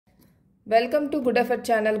Welcome to Good Effort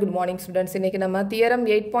channel. Good morning students. இன்னைக்கு நம்ம theorem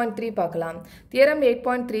 8.3 பார்க்கலாம். Theorem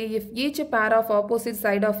 8.3 if each pair of opposite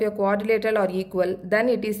side of a quadrilateral are equal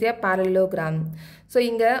then it is a parallelogram. So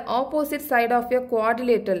இங்க opposite side of a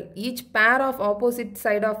quadrilateral each pair of opposite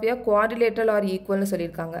side of a quadrilateral are equal னு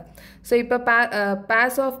சொல்லிருக்காங்க. So இப்ப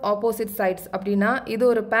pairs of opposite sides அப்படினா இது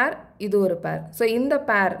ஒரு pair இது ஒரு pair. So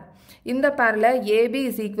இந்த pairல AB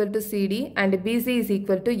is equal to CD and BC is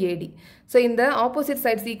equal to AD. So இந்த opposite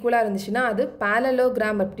sides equal இருந்துச்சுன்னா அது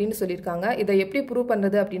parallelogram அப்படினு சொல்லிருக்காங்க. இதை எப்படி prove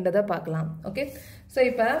பண்றது அப்படின்றத பார்க்கலாம். Okay. So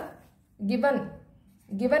இப்ப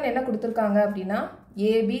given என்ன கொடுத்திருக்காங்க அப்படினா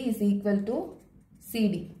AB is equal to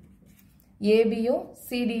CD. AB யும்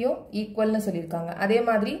CD யும் equal னு சொல்லிருக்காங்க. அதே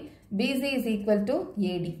மாதிரி BC is equal to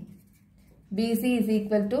AD. BC is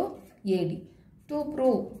equal to AD. To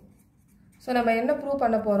prove so நம்ம என்ன prove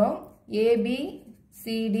பண்ண போறோம்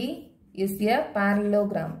ABCD is a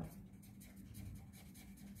parallelogram.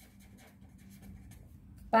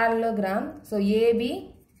 So AB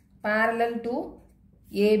parallel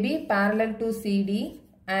to CD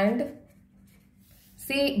and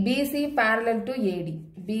BC parallel to AD.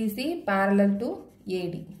 BC parallel to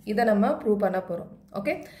AD. இதை நம்ம prove பண்ண போறோம்.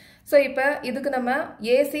 Okay. So இப்ப இதுக்கு நம்ம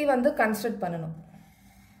AC வந்து construct பண்ணணும்.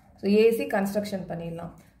 So AC construction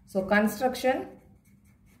பண்ணிடலாம். So construction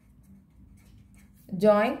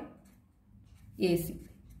join AC.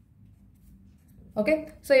 Okay.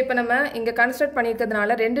 So இப்போ நம்ம இங்க construct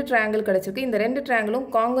பண்ணிருக்கிறதுனால ரெண்டு triangle கிடைச்சிருக்கு. இந்த ரெண்டு triangleம்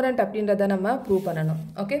congruent அப்படின்றத நம்ம prove பண்ணணும்.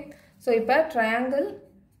 Okay. So இப்போ triangle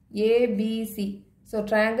ABC. So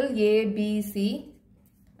triangle ABC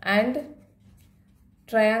and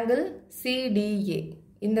triangle CDA.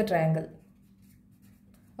 இந்த triangle.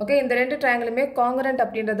 Okay, இந்த ரெண்டு triangleமே congruent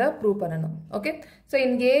அப்படின்றத prove பண்ணணும். Okay. So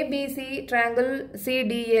in ABC triangle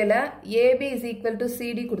CDA ல AB is equal to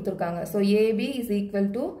CD கொடுத்திருக்காங்க. So AB is equal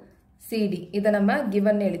to CD. இதை நம்ம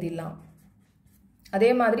given எழுதிடலாம். அதே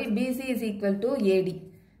மாதிரி BC is equal to AD.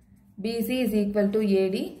 BC is equal to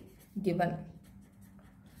AD given.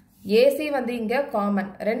 AC வந்து இங்க common.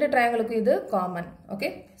 ரெண்டு triangleக்கு இது common.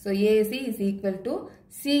 Okay. So AC is equal to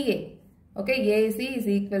CA. Okay. AC is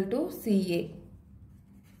equal to CA.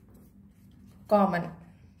 Common.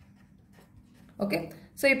 Okay.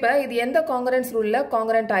 So இப்ப இது எந்த congruence rule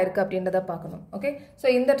congruent ஆயிருக்கு அப்படின்றத பார்க்கணும். Okay. So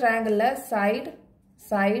இந்த triangle side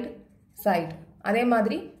side side. அதே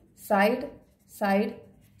மாதிரி side side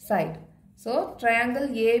side. So triangle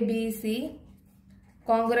ABC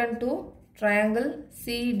congruent to triangle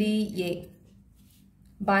CDA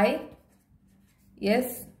by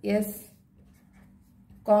SS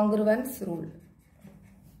congruence rule.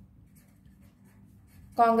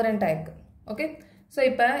 Congruent ஆயிருக்கு. Okay. So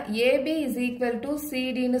இப்ப AB is equal to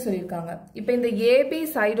CD னு சொல்லிருக்காங்க. இப்ப இந்த AB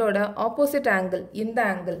சைடோட opposite angle இந்த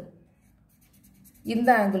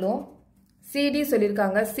ஆங்கிளும் CD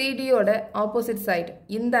சொல்லிருக்காங்க. CD ஓட opposite side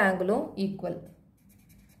இந்த ஆங்கிளும் equal.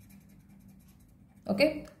 Okay.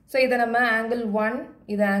 So இத நம்ம angle 1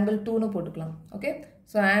 இது angle 2 னு போட்டுக்கலாம். Okay.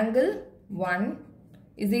 So angle 1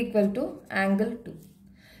 is equal to angle 2.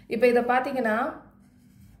 இப்ப இத பாத்தீங்கன்னா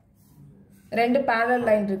ரெண்டு parallel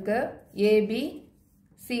line இருக்கு AB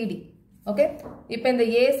CD. Okay. இப்போ இந்த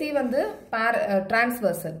AC வந்து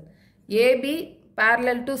transversal. AB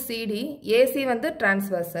parallel to CD, AC வந்து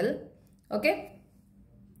transversal. Okay.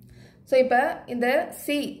 So இப்போ இந்த C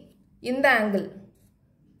இந்த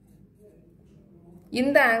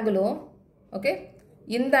ஆங்கிளும் okay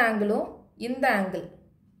இந்த ஆங்கிளும்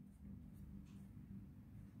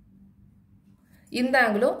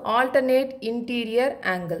alternate interior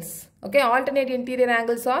angles. Okay, alternate interior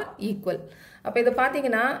angles are equal. அப்ப இத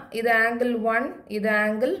பாத்தீங்கன்னா இது angle 1 இது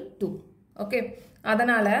angle 2. Okay,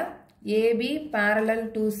 அதனால AB parallel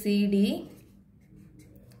to CD,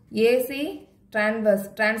 AC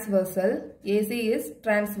transversal, AC is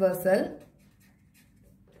transversal.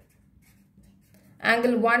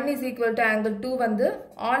 Angle 1 is equal to angle 2 வந்து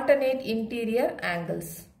alternate interior angles.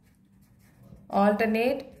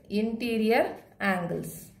 Alternate interior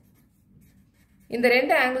angles. இந்த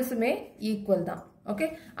ரெண்டு angles-உமே equal தான். Okay.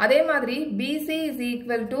 அதே மாதிரி BC is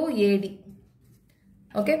equal to AD.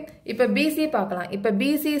 Okay. இப்ப BC பார்க்கலாம். இப்ப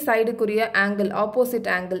BC சைடுக்குரிய angle, opposite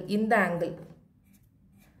angle, இந்த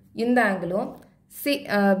ஆங்கிளும்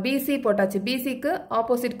BC போட்டாச்சு. BCக்கு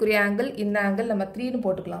opposite குரிய angle, இந்த angle நம்ம 3 னு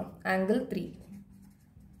போட்டுக்கலாம். Angle 3.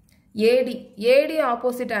 AD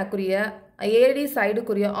opposite குரிய AD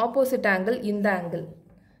சைடுக்குரிய opposite angle, இந்த angle.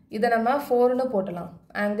 இதை நம்ம 4 னு போட்டலாம்.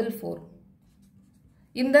 Angle 4.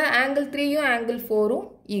 இந்த angle 3 யும் angle 4 ம்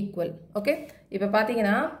equal. Okay. இப்ப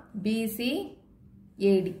பாத்தீங்கன்னா BC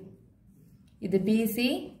AD. இது BC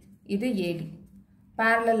இது AD.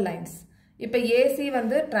 Parallel lines. இப்ப AC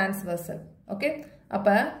வந்து transversal. Okay. அப்ப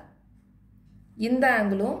இந்த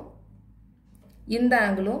ஆங்கிளும் இந்த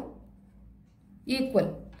ஆங்கிளும்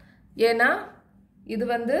ஈக்குவல். ஏன்னா இது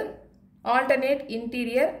வந்து alternate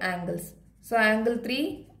interior angles. So angle 3,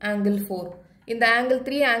 angle 4. இந்த angle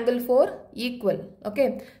 3, angle 4 equal. Okay.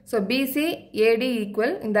 So BC, AD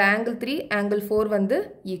equal. இந்த angle 3, angle 4 வந்து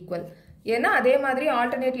equal. ஏன்னா அதே மாதிரி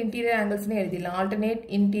alternate interior angles னு எழுதிடலாம். Alternate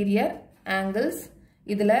interior angles.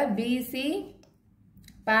 இதுல BC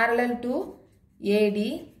parallel to AD.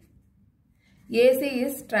 AC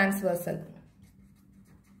is transversal.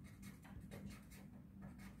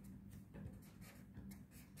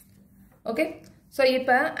 Okay. So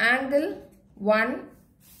இப்போ angle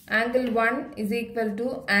 1 is equal to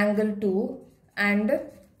angle 2 and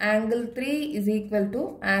angle 3 is equal to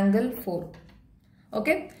angle 4.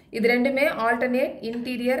 Okay. இது ரெண்டுமே alternate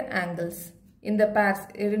interior angles. இந்த pairs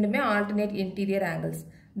ரெண்டுமே alternate interior angles.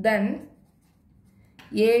 Then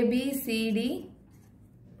ABCD,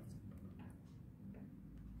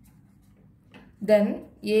 then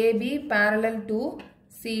AB parallel to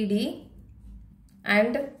CD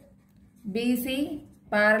and BC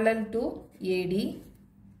parallel to AD.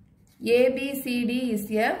 ABCD is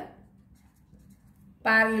a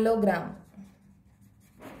parallelogram.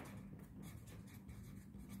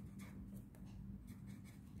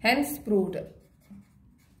 Hence proved.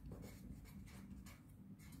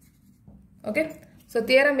 Okay. So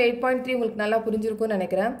theorem 8.3 உங்களுக்கு நல்லா புரிஞ்சிருக்கும்னு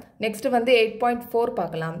நினைக்கிறேன். Next வந்து 8.4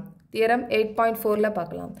 பார்க்கலாம். Theorem 8.4ல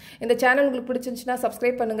பார்க்கலாம். இந்த சேனல் உங்களுக்கு பிடிச்சிருந்துச்சுனா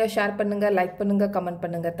subscribe பண்ணுங்க, share பண்ணுங்க, like பண்ணுங்க, comment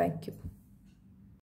பண்ணுங்க. Thank you.